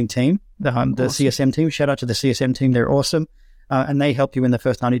onboarding team, the CSM team. Shout out to the CSM team. They're awesome. And they help you in the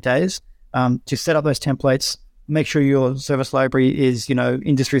first 90 days to set up those templates, make sure your service library is,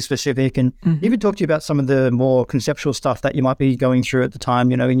 industry specific, and even talk to you about some of the more conceptual stuff that you might be going through at the time,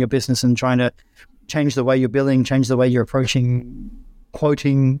 in your business, and trying to change the way you're billing, change the way you're approaching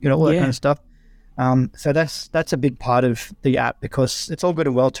quoting, all that kind of stuff. So that's a big part of the app, because it's all good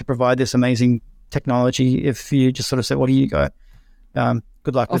and well to provide this amazing technology if you just sort of say, well, here you go.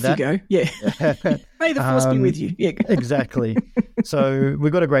 Good luck with that. Off you go. Yeah. May the force be with you. Yeah. Exactly. So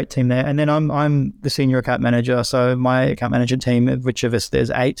we've got a great team there. And then I'm the senior account manager. So my account manager team, of which of us there's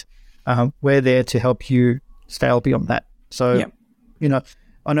 8, we're there to help you scale beyond that. So,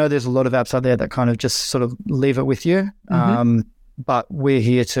 I know there's a lot of apps out there that kind of just sort of leave it with you. But we're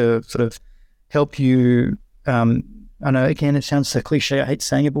here to sort of help you. I know, again, it sounds so cliche. I hate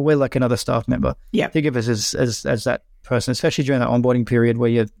saying it, but we're like another staff member. Think of us as that person, especially during that onboarding period where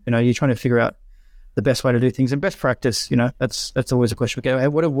you're trying to figure out the best way to do things and best practice. That's always a question. We go, hey,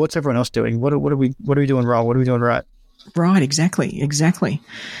 what's everyone else doing? What are we doing wrong? What are we doing right? Right. Exactly.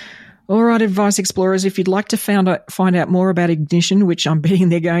 All right, Advice Explorers, if you'd like to find out more about Ignition, which I'm betting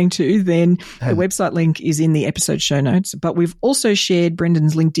they're going to, then the website link is in the episode show notes. But we've also shared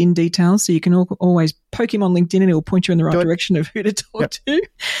Brendan's LinkedIn details, so you can always poke him on LinkedIn and he'll point you in the right direction of who to talk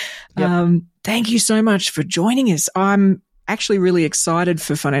to. Thank you so much for joining us. I'm actually really excited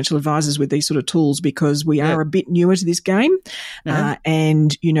for financial advisors with these sort of tools because we are a bit newer to this game.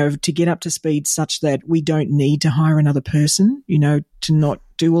 And, you know, to get up to speed such that we don't need to hire another person, you know, to not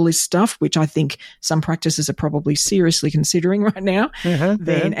do all this stuff, which I think some practices are probably seriously considering right now.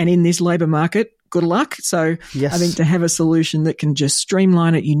 And in this labour market, good luck. So I think to have a solution that can just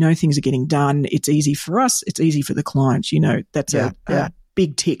streamline it, you know, things are getting done. It's easy for us. It's easy for the clients. You know, that's a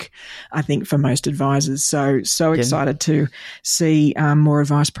big tick, I think, for most advisors. So excited to see more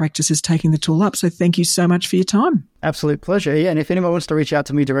advice practices taking the tool up. So thank you so much for your time. Absolute pleasure. Yeah. And if anyone wants to reach out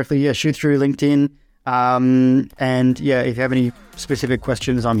to me directly, shoot through LinkedIn. And if you have any specific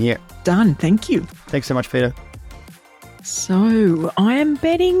questions, I'm here. Done. Thank you. Thanks so much, Peter. So I am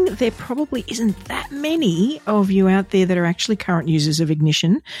betting there probably isn't that many of you out there that are actually current users of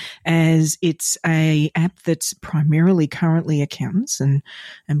Ignition, as it's a app that's primarily currently accountants and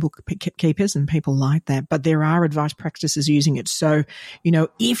bookkeepers and people like that. But there are advice practices using it. So, you know,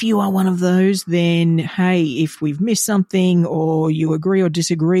 if you are one of those, then hey, if we've missed something or you agree or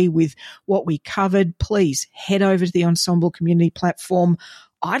disagree with what we covered, please head over to the Ensombl community platform.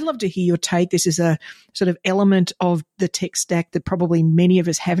 I'd love to hear your take. This is a sort of element of the tech stack that probably many of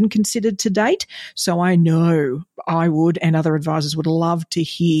us haven't considered to date. So I know I would, and other advisors would love to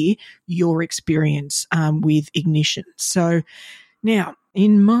hear your experience with Ignition. So now,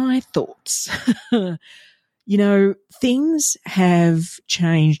 in my thoughts, you know, things have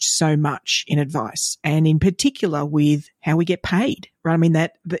changed so much in advice, and in particular with how we get paid, right? I mean, a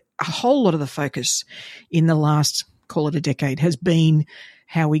whole lot of the focus in the last, call it a decade, has been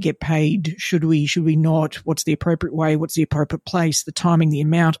how we get paid. Should we not? What's the appropriate way? What's the appropriate place? The timing, the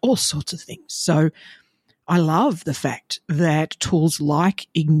amount, all sorts of things. So I love the fact that tools like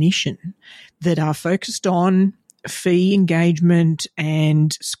Ignition that are focused on fee engagement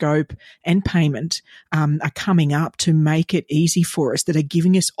and scope and payment are coming up to make it easy for us, that are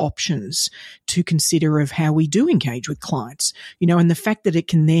giving us options to consider of how we do engage with clients, you know, and the fact that it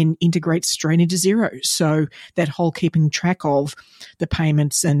can then integrate straight into Xero. So that whole keeping track of the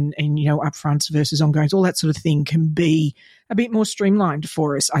payments and you know, upfronts versus ongoings, all that sort of thing can be a bit more streamlined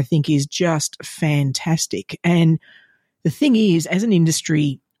for us, I think is just fantastic. And the thing is, as an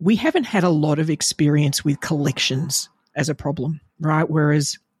industry, we haven't had a lot of experience with collections as a problem, right?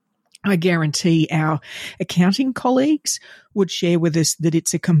 Whereas I guarantee our accounting colleagues would share with us that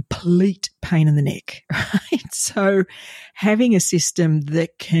it's a complete pain in the neck, right? So having a system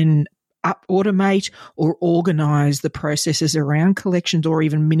that can automate or organize the processes around collections or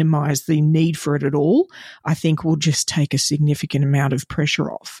even minimize the need for it at all, I think will just take a significant amount of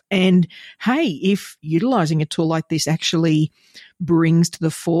pressure off. And hey, if utilizing a tool like this actually brings to the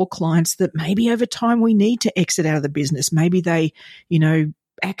fore clients that maybe over time we need to exit out of the business, maybe they, you know,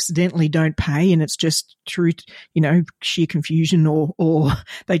 accidentally don't pay and it's just through, you know, sheer confusion or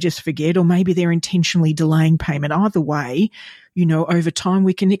they just forget, or maybe they're intentionally delaying payment. Either way, you know, over time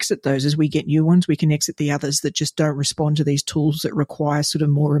we can exit those. As we get new ones, we can exit the others that just don't respond to these tools that require sort of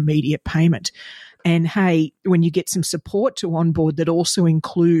more immediate payment. And hey, when you get some support to onboard that also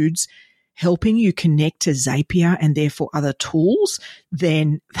includes helping you connect to Zapier and therefore other tools,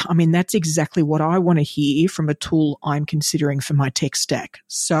 then, I mean, that's exactly what I want to hear from a tool I'm considering for my tech stack.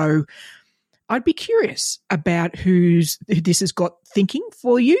 So I'd be curious about who this has got thinking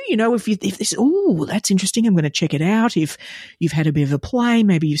for you. You know, if this, oh, that's interesting, I'm going to check it out. If you've had a bit of a play,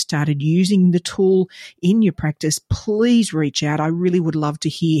 maybe you've started using the tool in your practice, please reach out. I really would love to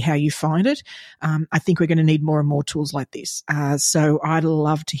hear how you find it. I think we're going to need more and more tools like this. So I'd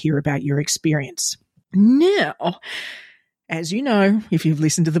love to hear about your experience. Now, as you know, if you've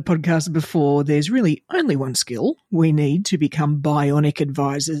listened to the podcast before, there's really only one skill we need to become bionic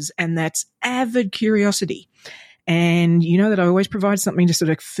advisors, and that's avid curiosity. And you know that I always provide something to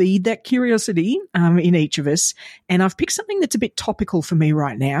sort of feed that curiosity in each of us. And I've picked something that's a bit topical for me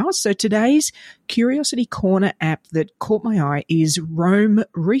right now. So today's Curiosity Corner app that caught my eye is Roam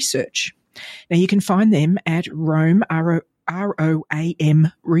Research. Now you can find them at Roam,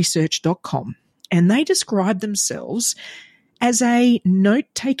 ROAM research.com. And they describe themselves as a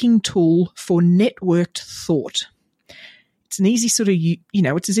note-taking tool for networked thought. It's an easy sort of, you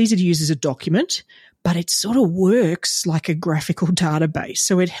know, it's as easy to use as a document, but it sort of works like a graphical database.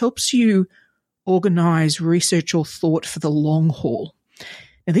 So it helps you organize research or thought for the long haul.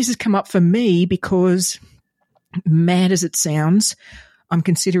 Now, this has come up for me because, mad as it sounds, I'm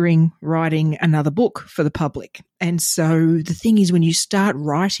considering writing another book for the public. And so the thing is, when you start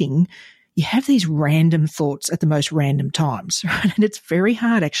writing, you have these random thoughts at the most random times, right? And it's very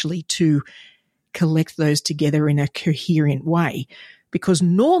hard actually to collect those together in a coherent way, because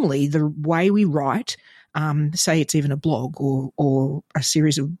normally the way we write say it's even a blog or a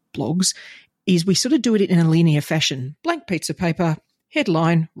series of blogs, is we sort of do it in a linear fashion. Blank piece of paper,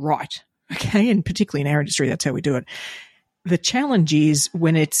 headline, write. Okay, and particularly in our industry, that's how we do it. The challenge is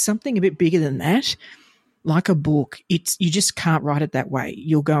when it's something a bit bigger than that, like a book, you just can't write it that way.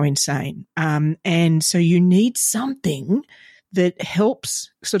 You'll go insane. And so you need something that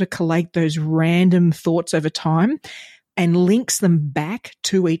helps sort of collate those random thoughts over time and links them back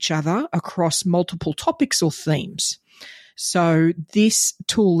to each other across multiple topics or themes. So this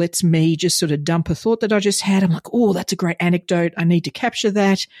tool lets me just sort of dump a thought that I just had. I'm like, oh, that's a great anecdote. I need to capture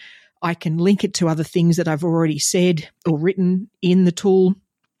that. I can link it to other things that I've already said or written in the tool.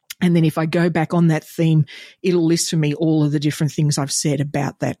 And then if I go back on that theme, it'll list for me all of the different things I've said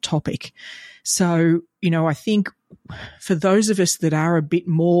about that topic. So, I think for those of us that are a bit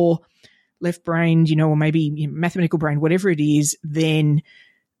more left-brained, or maybe mathematical brain, whatever it is, then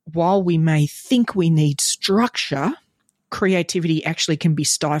while we may think we need structure, creativity actually can be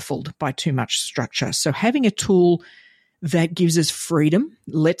stifled by too much structure. So having a tool that gives us freedom,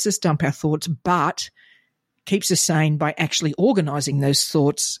 lets us dump our thoughts, but keeps us sane by actually organizing those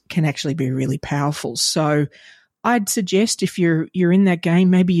thoughts can actually be really powerful. So I'd suggest if you're in that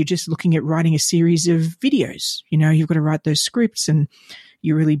game, maybe you're just looking at writing a series of videos. You've got to write those scripts and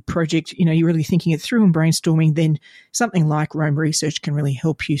you really you're really thinking it through and brainstorming, then something like Rome Research can really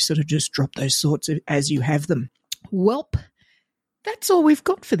help you sort of just drop those thoughts as you have them. Welp. That's all we've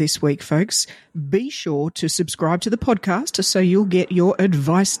got for this week, folks. Be sure to subscribe to the podcast so you'll get your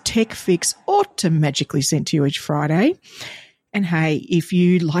advice tech fix automatically sent to you each Friday. And hey, if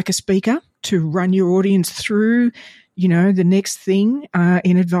you'd like a speaker to run your audience through, the next thing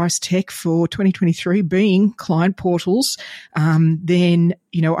in advice tech for 2023 being client portals, then,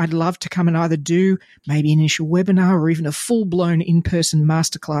 I'd love to come and either do maybe an initial webinar or even a full-blown in-person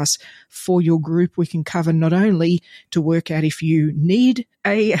masterclass for your group. We can cover not only to work out if you need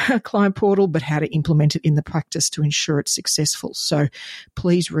a client portal, but how to implement it in the practice to ensure it's successful. So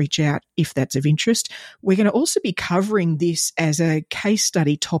please reach out if that's of interest. We're going to also be covering this as a case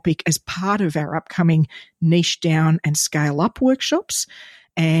study topic as part of our upcoming Niche Down and Scale Up workshops.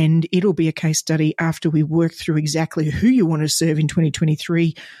 And it'll be a case study after we work through exactly who you want to serve in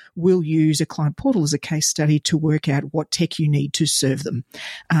 2023. We'll use a client portal as a case study to work out what tech you need to serve them.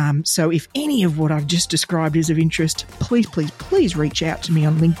 So if any of what I've just described is of interest, please reach out to me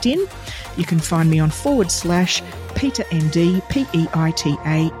on LinkedIn. You can find me on /PeitaMD,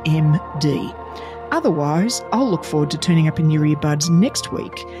 PEITAMD. Otherwise, I'll look forward to turning up in your earbuds next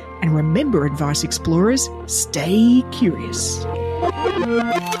week. And remember, Advice Explorers, stay curious.